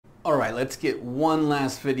All right, let's get one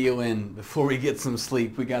last video in before we get some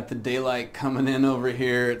sleep. We got the daylight coming in over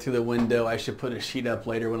here through the window. I should put a sheet up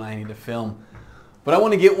later when I need to film. But I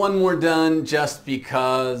want to get one more done just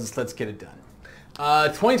because. Let's get it done.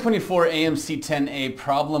 2024 AMC 10A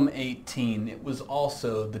problem 18. It was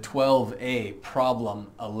also the 12A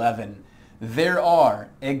problem 11. There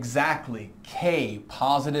are exactly k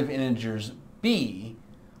positive integers b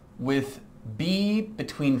with b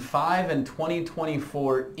between 5 and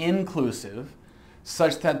 2024 inclusive,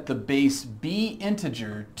 such that the base b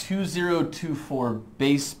integer 2024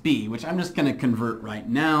 base b, which I'm just going to convert right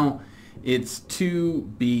now, it's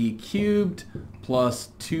 2b cubed plus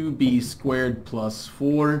 2b squared plus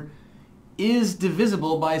 4, is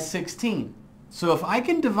divisible by 16. So if I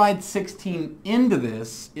can divide 16 into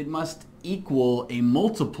this, it must equal a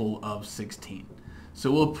multiple of 16.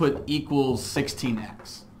 So we'll put equals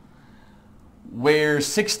 16x, where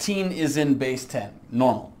 16 is in base 10,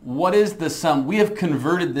 normal. What is the sum? We have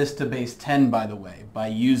converted this to base 10, by the way, by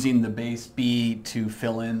using the base b to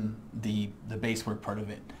fill in the base work part of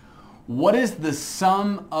it. What is the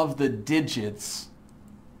sum of the digits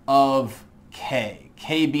of k?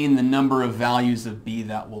 K being the number of values of b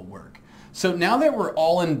that will work. So now that we're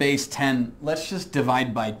all in base 10, let's just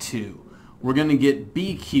divide by 2. We're going to get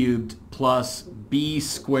b cubed plus b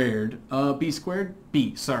squared.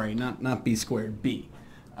 B, sorry, not b squared, b.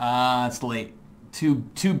 It's late.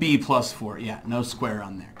 2b plus 4. Yeah, no square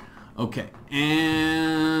on there. Okay,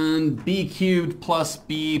 and b cubed plus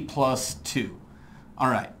b plus 2. All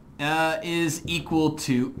right, is equal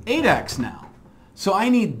to 8x now. So I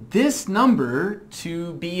need this number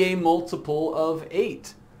to be a multiple of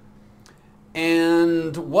 8.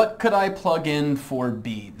 And what could I plug in for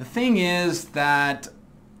b? The thing is that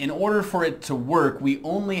in order for it to work, we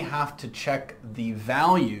only have to check the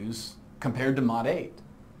values compared to mod 8,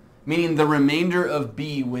 meaning the remainder of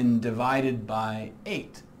b when divided by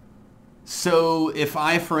 8. So if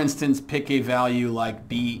I, for instance, pick a value like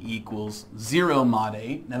b equals 0 mod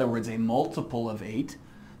 8, in other words, a multiple of 8,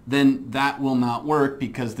 then that will not work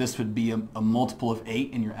because this would be a multiple of 8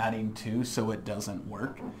 and you're adding 2, so it doesn't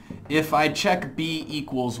work. If I check b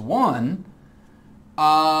equals 1,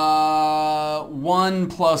 1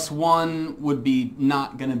 plus 1 would be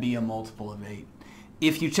not going to be a multiple of 8.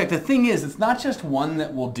 If you check, the thing is, it's not just 1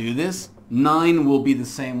 that will do this. 9 will be the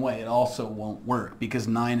same way. It also won't work because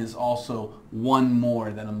 9 is also 1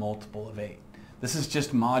 more than a multiple of 8. This is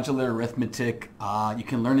just modular arithmetic. You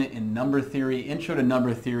can learn it in number theory, intro to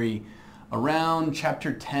number theory, around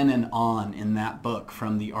chapter 10 and on in that book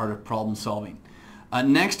from the Art of Problem Solving.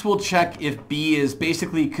 Next we'll check if b is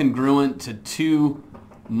basically congruent to 2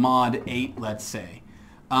 mod 8, let's say.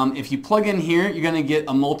 If you plug in here, you're going to get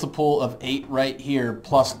a multiple of 8 right here,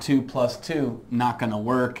 plus 2, not going to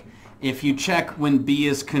work. If you check when b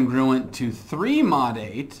is congruent to 3 mod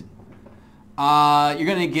 8, you're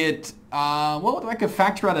going to get, well, I could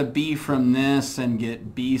factor out a b from this and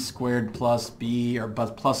get b squared plus b, or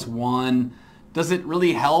plus 1. Does it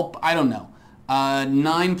really help? I don't know.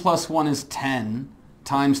 9 plus 1 is 10,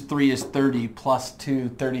 times 3 is 30, plus 2,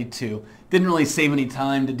 32. Didn't really save any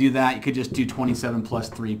time to do that. You could just do 27 plus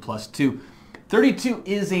 3 plus 2. 32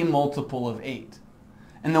 is a multiple of 8.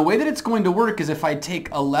 And the way that it's going to work is if I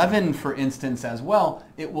take 11, for instance, as well,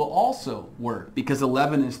 it will also work because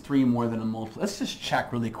 11 is 3 more than a multiple. Let's just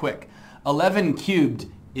check really quick. 11 cubed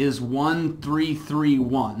is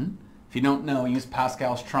 1331. If you don't know, use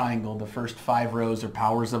Pascal's triangle. The first 5 rows are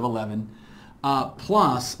powers of 11.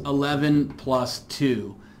 Plus 11 plus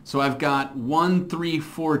 2. So I've got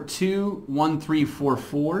 1342,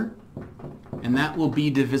 1344, and that will be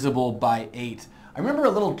divisible by 8. I remember a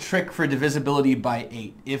little trick for divisibility by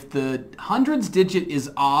 8. If the hundreds digit is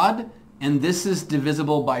odd and this is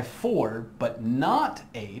divisible by 4 but not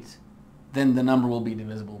 8, then the number will be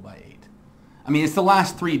divisible by 8. I mean, it's the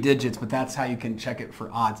last 3 digits, but that's how you can check it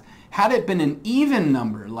for odds. Had it been an even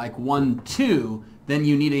number like 1, 2, then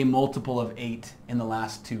you need a multiple of 8 in the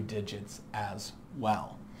last 2 digits as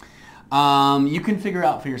well. You can figure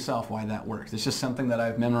out for yourself why that works. It's just something that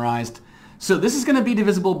I've memorized. So this is going to be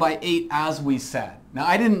divisible by 8 as we said. Now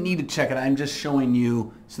I didn't need to check it. I'm just showing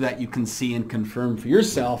you so that you can see and confirm for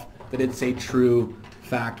yourself that it's a true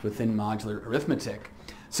fact within modular arithmetic.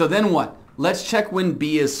 So then what? Let's check when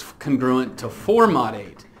b is congruent to 4 mod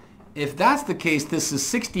 8. If that's the case, this is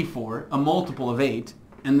 64, a multiple of 8,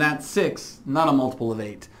 and that's 6, not a multiple of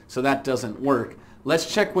 8. So that doesn't work.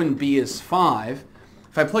 Let's check when b is 5.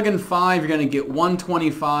 If I plug in 5, you're going to get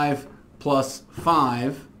 125 plus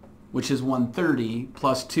 5, which is 130,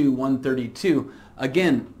 plus 2, 132.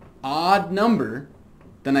 Again, odd number,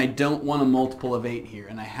 then I don't want a multiple of 8 here,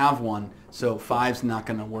 and I have one. So 5's not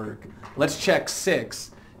going to work. Let's check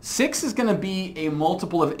 6. 6 is going to be a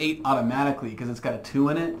multiple of 8 automatically because it's got a 2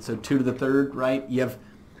 in it. So 2 to the third, right? You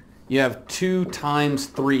have 2 times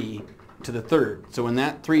 3 to the third. So when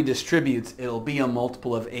that 3 distributes, it'll be a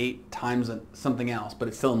multiple of 8 times something else, but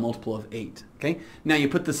it's still a multiple of 8. Okay? Now you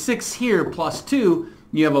put the 6 here plus 2,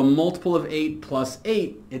 you have a multiple of 8 plus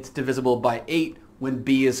 8. It's divisible by 8 when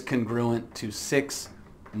b is congruent to 6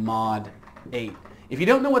 mod 8. If you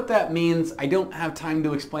don't know what that means, I don't have time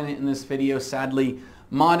to explain it in this video, sadly.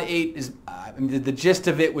 Mod 8 is, the gist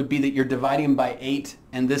of it would be that you're dividing by 8,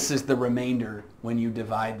 and this is the remainder when you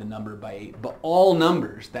divide the number by 8. But all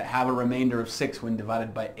numbers that have a remainder of 6 when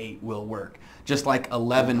divided by 8 will work. Just like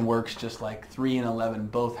 11 works, just like 3 and 11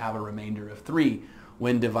 both have a remainder of 3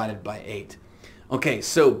 when divided by 8. Okay,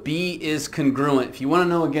 so b is congruent. If you want to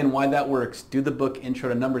know again why that works, do the book Intro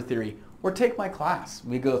to Number Theory, or take my class.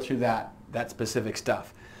 We go through that specific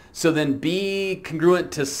stuff. So then b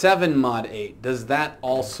congruent to 7 mod 8, does that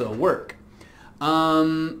also work?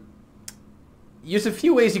 There's a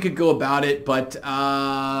few ways you could go about it, but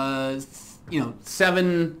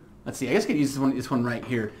 7, let's see, I guess I could use this one right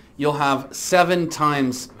here. You'll have 7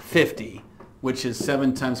 times 50, which is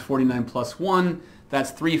 7 times 49 plus 1.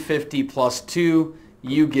 That's 350 plus 2.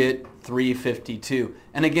 You get 352.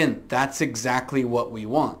 And again, that's exactly what we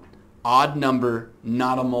want. Odd number,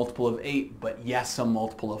 not a multiple of 8, but yes, a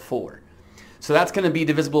multiple of 4. So that's going to be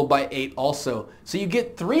divisible by 8 also. So you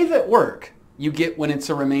get 3 that work. You get when it's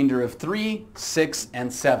a remainder of 3, 6,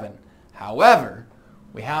 and 7. However,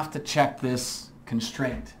 we have to check this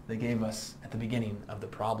constraint they gave us at the beginning of the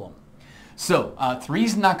problem. So 3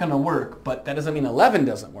 is not going to work, but that doesn't mean 11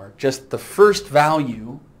 doesn't work. Just the first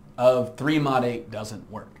value of 3 mod 8 doesn't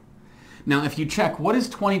work. Now, if you check, what is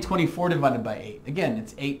 2024 divided by 8? Again,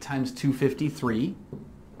 it's 8 times 253,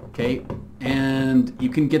 okay? And you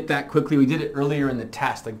can get that quickly. We did it earlier in the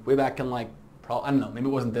test, like way back in I don't know, maybe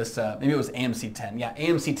it wasn't this, maybe it was AMC 10. Yeah,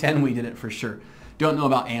 AMC 10 we did it for sure. Don't know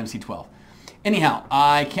about AMC 12. Anyhow,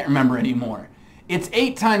 I can't remember anymore. It's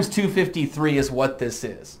 8 times 253 is what this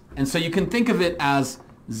is. And so you can think of it as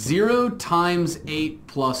 0 times 8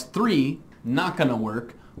 plus 3, not going to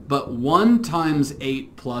work. But 1 times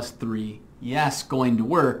 8 plus 3, yes, going to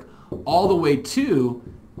work, all the way to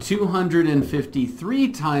 253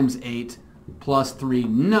 times 8 plus 3,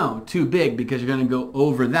 no, too big because you're going to go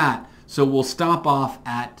over that. So we'll stop off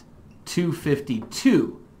at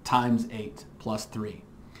 252 times 8 plus 3.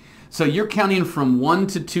 So you're counting from 1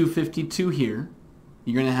 to 252 here.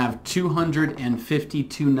 You're going to have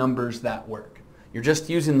 252 numbers that work. You're just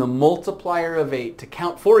using the multiplier of 8 to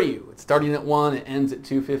count for you. It's starting at 1, it ends at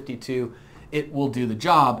 252. It will do the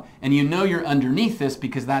job. And you know you're underneath this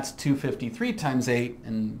because that's 253 times 8,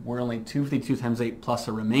 and we're only 252 times 8 plus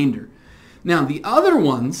a remainder. Now, the other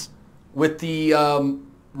ones with the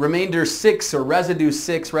remainder 6 or residue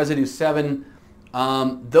 6, residue 7,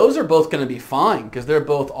 those are both going to be fine because they're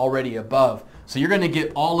both already above. So you're going to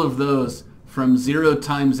get all of those from 0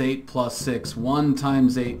 times 8 plus 6, 1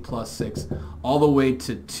 times 8 plus 6, all the way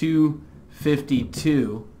to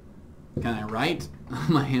 252. Can I write?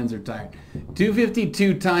 My hands are tired.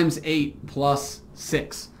 252 times 8 plus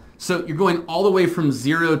 6. So you're going all the way from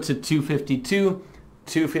 0 to 252.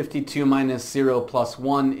 252 minus 0 plus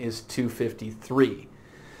 1 is 253.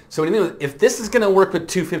 So if this is going to work with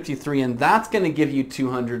 253 and that's going to give you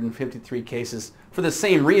 253 cases for the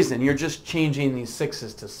same reason, you're just changing these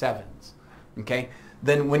 6's to 7's. Okay,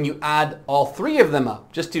 then when you add all 3 of them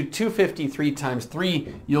up, just do 253 times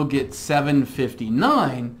 3, you'll get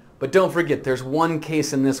 759, but don't forget there's one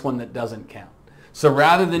case in this one that doesn't count. So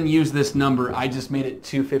rather than use this number, I just made it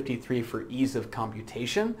 253 for ease of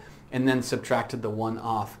computation and then subtracted the 1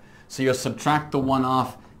 off. So you'll subtract the 1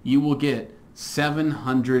 off, you will get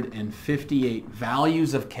 758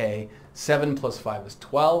 values of k. 7 plus 5 is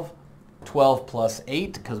 12, 12 plus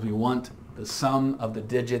 8 because we want the sum of the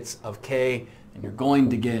digits of k, and you're going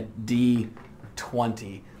to get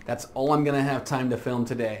D20. That's all I'm going to have time to film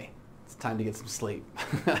today. It's time to get some sleep.